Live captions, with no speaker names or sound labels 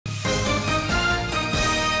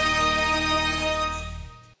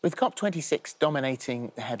With COP26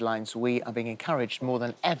 dominating the headlines, we are being encouraged more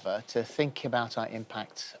than ever to think about our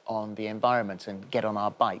impact on the environment and get on our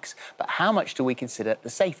bikes. But how much do we consider the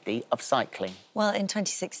safety of cycling? Well, in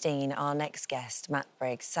 2016, our next guest, Matt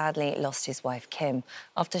Briggs, sadly lost his wife, Kim,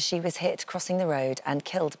 after she was hit crossing the road and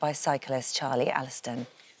killed by cyclist Charlie Alliston.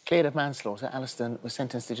 Cleared of manslaughter, Alliston was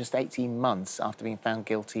sentenced to just 18 months after being found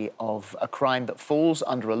guilty of a crime that falls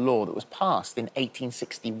under a law that was passed in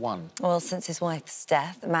 1861. Well, since his wife's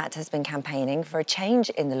death, Matt has been campaigning for a change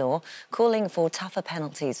in the law, calling for tougher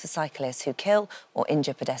penalties for cyclists who kill or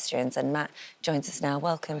injure pedestrians. And Matt joins us now.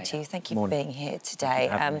 Welcome to you. Thank you for being here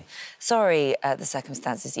today. Sorry the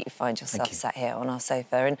circumstances that you find yourself sat here on our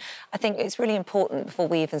sofa. And I think it's really important, before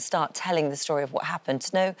we even start telling the story of what happened,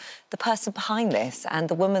 to know the person behind this and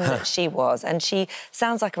the woman that she was. And she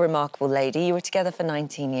sounds like a remarkable lady. You were together for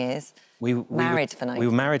 19 years. Married for 19 years. We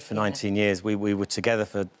were married for 19 years. We were together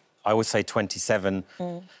for, I would say, 27,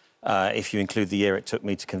 if you include the year it took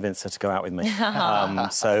me to convince her to go out with me.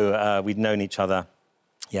 So we'd known each other,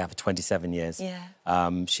 for 27 years.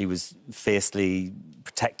 She was fiercely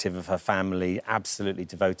protective of her family, absolutely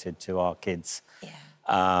devoted to our kids.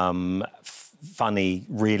 Funny,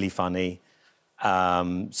 really funny.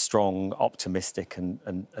 Strong, optimistic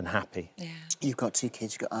and happy. You've got two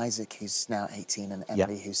kids. You've got Isaac, who's now 18, and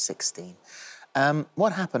Emily, who's 16.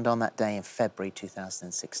 What happened on that day in February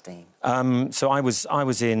 2016? So I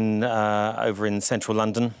was in over in central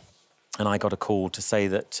London, and I got a call to say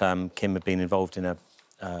that Kim had been involved in a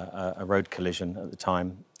road collision at the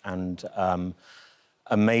time, and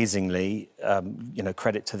amazingly,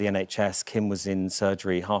 credit to the NHS, Kim was in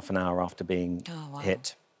surgery half an hour after being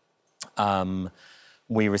hit.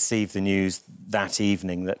 We received the news that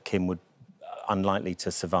evening that Kim would unlikely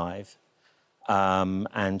to survive,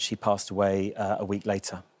 and she passed away a week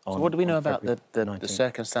later. So what do we know about the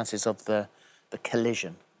circumstances of the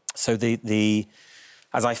collision? So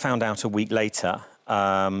as I found out a week later,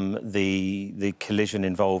 the collision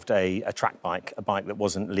involved a track bike, a bike that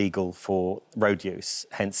wasn't legal for road use,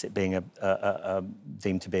 hence it being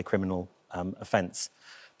deemed to be a criminal offence.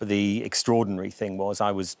 But the extraordinary thing was,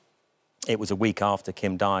 it was a week after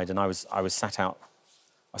Kim died, and I was sat at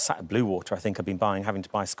Bluewater. I think I'd been having to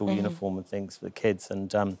buy school uniform and things for the kids,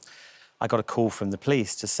 and I got a call from the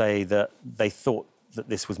police to say that they thought that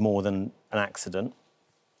this was more than an accident,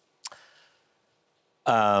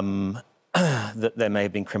 that there may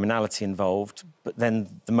have been criminality involved. But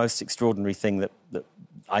then the most extraordinary thing that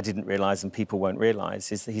I didn't realise and people won't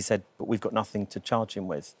realise is that he said, but we've got nothing to charge him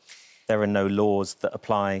with. There are no laws that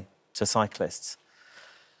apply to cyclists.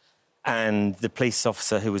 And the police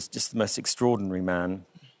officer, who was just the most extraordinary man,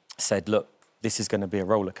 said, look, this is going to be a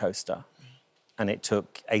roller coaster. And it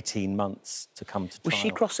took 18 months to come to trial. Was she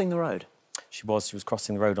crossing the road? She was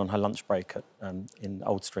crossing the road on her lunch break in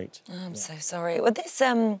Old Street. Oh, I'm so sorry. Well, this...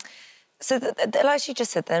 like you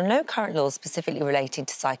just said, there are no current laws specifically relating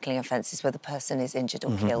to cycling offences where the person is injured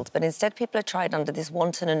or killed, but instead people are tried under this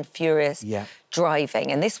wanton and furious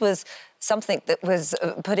driving. And this was something that was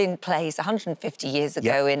put in place 150 years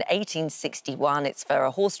ago in 1861. It's for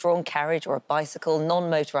a horse-drawn carriage or a bicycle,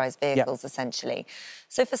 non-motorised vehicles, essentially.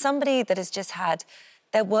 So for somebody that has just had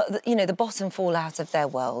the bottom fall out of their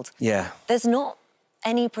world, there's not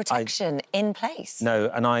any protection in place. No,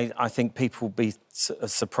 and I think people will be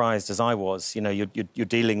as surprised as I was. You're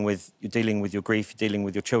dealing with your grief, you're dealing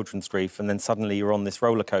with your children's grief, and then suddenly you're on this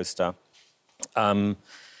roller coaster.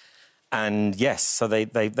 And yes, so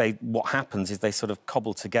they what happens is they sort of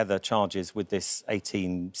cobble together charges with this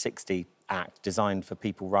 1860 Act designed for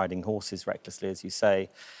people riding horses recklessly, as you say,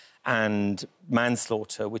 and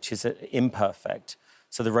manslaughter, which is imperfect.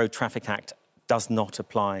 So the Road Traffic Act does not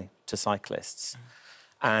apply to cyclists.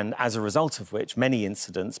 And as a result of which, many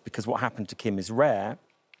incidents, because what happened to Kim is rare,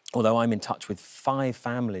 although I'm in touch with 5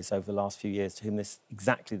 families over the last few years to whom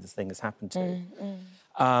exactly the thing has happened to.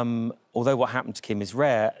 Although what happened to Kim is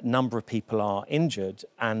rare, a number of people are injured,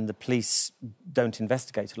 and the police don't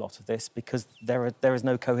investigate a lot of this because there is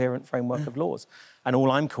no coherent framework of laws. And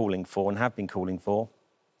all I'm calling for, and have been calling for,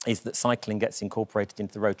 is that cycling gets incorporated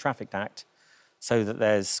into the Road Traffic Act, so that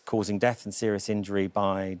there's causing death and serious injury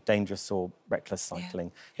by dangerous or reckless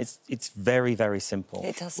cycling. It's very, very simple.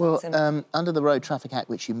 It does sound simple. Under the Road Traffic Act,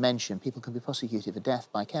 which you mentioned, people can be prosecuted for death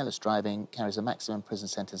by careless driving, carries a maximum prison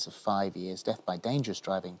sentence of 5 years. Death by dangerous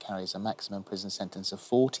driving carries a maximum prison sentence of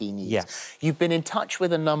 14 years. You've been in touch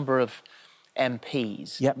with a number of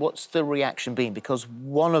MPs. What's the reaction been? Because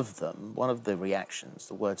one of the reactions,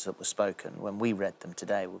 the words that were spoken when we read them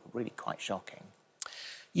today, were really quite shocking.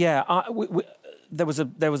 There was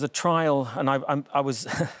a trial, and I was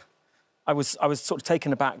sort of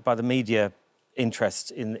taken aback by the media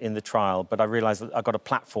interest in the trial, but I realised that I've got a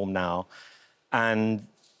platform now and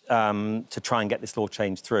to try and get this law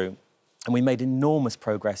change through. And we made enormous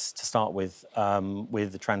progress to start with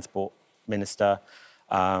the Transport Minister,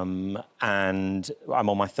 and I'm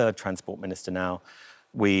on my third Transport Minister now.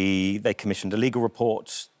 They commissioned a legal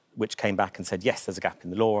report which came back and said, yes, there's a gap in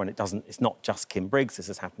the law, and it's not just Kim Briggs, this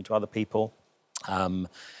has happened to other people.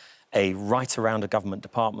 A write around of government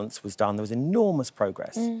departments was done. There was enormous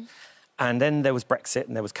progress. And then there was Brexit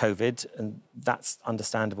and there was COVID, and that's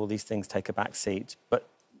understandable. These things take a back seat. But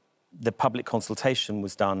the public consultation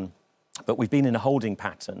was done. But we've been in a holding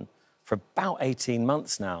pattern for about 18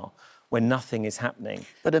 months now where nothing is happening.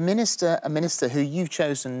 But a minister who you've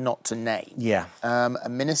chosen not to name, a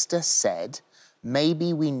minister said,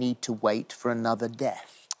 maybe we need to wait for another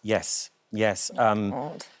death. Yes.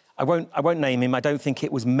 I won't name him. I don't think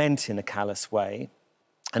it was meant in a callous way,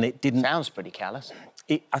 and it didn't. Sounds pretty callous.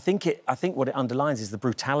 I think what it underlines is the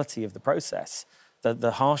brutality of the process,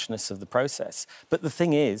 the harshness of the process. But the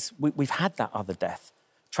thing is, we've had that other death.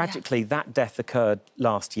 Tragically, that death occurred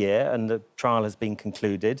last year, and the trial has been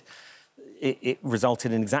concluded. It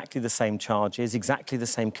resulted in exactly the same charges, exactly the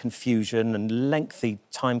same confusion and lengthy,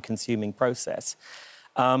 time-consuming process.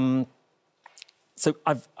 So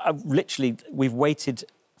we've waited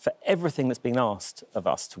for everything that's been asked of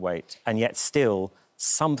us to wait, and yet still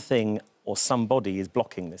something or somebody is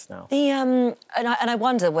blocking this now. And I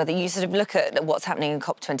wonder whether you sort of look at what's happening in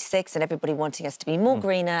COP26 and everybody wanting us to be more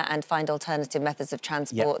greener and find alternative methods of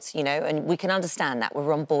transport, you know, and we can understand that,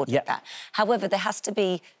 we're on board with that. However, there has to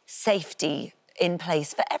be safety in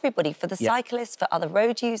place for everybody, for the cyclists, for other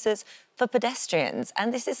road users, for pedestrians.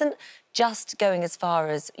 And this isn't just going as far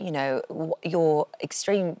as, you know, your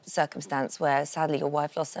extreme circumstance where, sadly, your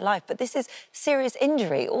wife lost her life, but this is serious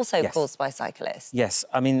injury also caused by cyclists. Yes,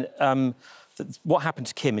 I mean, what happened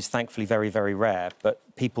to Kim is thankfully very, very rare, but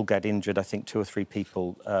people get injured. I think 2 or 3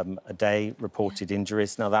 people a day reported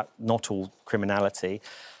injuries. Now, that's not all criminality.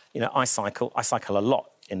 You know, I cycle a lot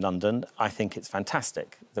in London. I think it's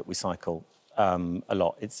fantastic that we cycle a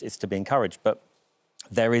lot. It's to be encouraged, but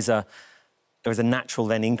there is a natural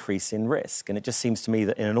then increase in risk, and it just seems to me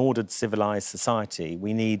that in an ordered, civilised society,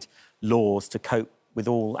 we need laws to cope with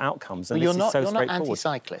all outcomes. And well, you're not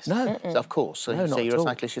anti-cyclist. No, of course. So no, you say you're a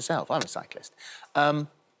cyclist yourself. I'm a cyclist.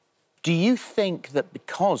 Do you think that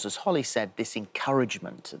because, as Holly said, this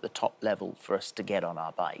encouragement at the top level for us to get on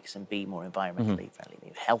our bikes and be more environmentally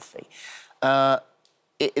friendly, healthy,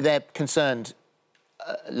 they're concerned?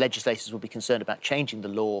 Legislators will be concerned about changing the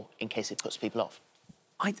law in case it puts people off?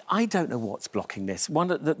 I don't know what's blocking this. One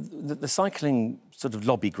of the cycling sort of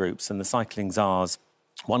lobby groups and the cycling czars,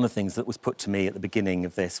 one of the things that was put to me at the beginning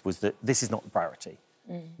of this was that this is not the priority.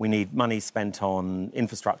 We need money spent on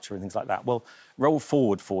infrastructure and things like that. Well, roll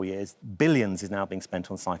forward 4 years, billions is now being spent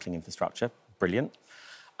on cycling infrastructure. Brilliant.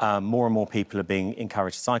 More and more people are being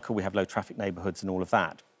encouraged to cycle. We have low traffic neighbourhoods and all of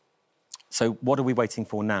that. So what are we waiting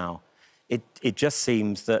for now? It just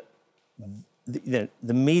seems that the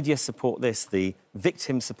media support this, the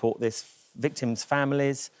victims support this, victims'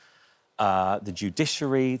 families, the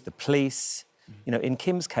judiciary, the police. You know, in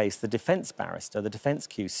Kim's case, the defence barrister, the defence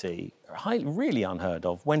QC, really unheard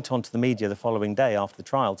of, went onto the media the following day after the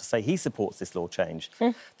trial to say he supports this law change.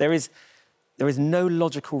 There is no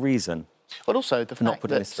logical reason. But also the fact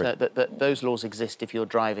that those laws exist if you're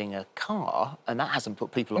driving a car, and that hasn't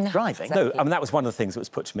put people off driving. Exactly. No, I mean, that was one of the things that was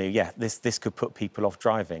put to me. Yeah, this could put people off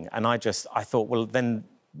driving. And I thought, well, then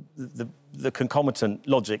the concomitant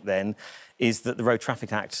logic then is that the Road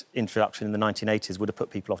Traffic Act introduction in the 1980s would have put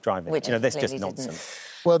people off driving. Which, you know, that's just nonsense.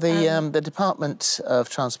 Well, the Department of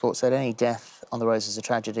Transport said any death on the roads is a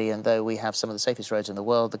tragedy, and though we have some of the safest roads in the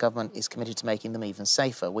world, the government is committed to making them even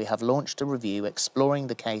safer. We have launched a review exploring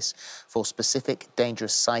the case for specific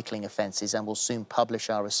dangerous cycling offences and will soon publish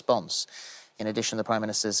our response. In addition, the Prime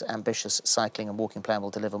Minister's ambitious cycling and walking plan will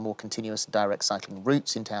deliver more continuous direct cycling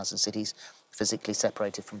routes in towns and cities, physically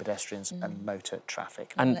separated from pedestrians and motor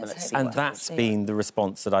traffic. And that's been the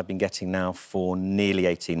response that I've been getting now for nearly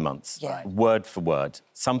 18 months. Yeah. Word for word.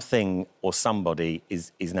 Something or somebody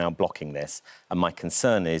is now blocking this. And my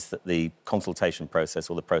concern is that the consultation process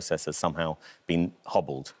or the process has somehow been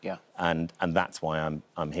hobbled. Yeah. And that's why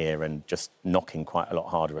I'm here and just knocking quite a lot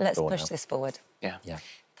harder at the door now. Let's push this forward. Yeah.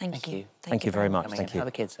 Thank you. Thank you very much. Thank you. How are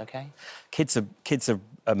the kids, OK? Kids are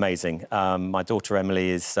amazing. My daughter Emily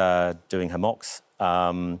is doing her mocks,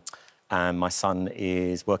 and my son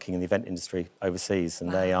is working in the event industry overseas.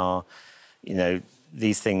 And they are, you know,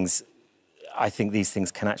 these things. I think these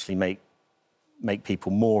things can actually make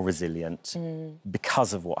people more resilient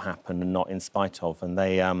because of what happened and not in spite of. And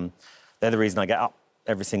they're the reason I get up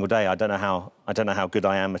every single day. I don't know how good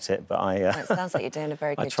I am at it, but It sounds like you're doing a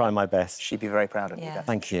very good job. I try my best. She'd be very proud of you. Yeah.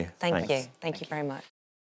 Thank you. Thank you very much.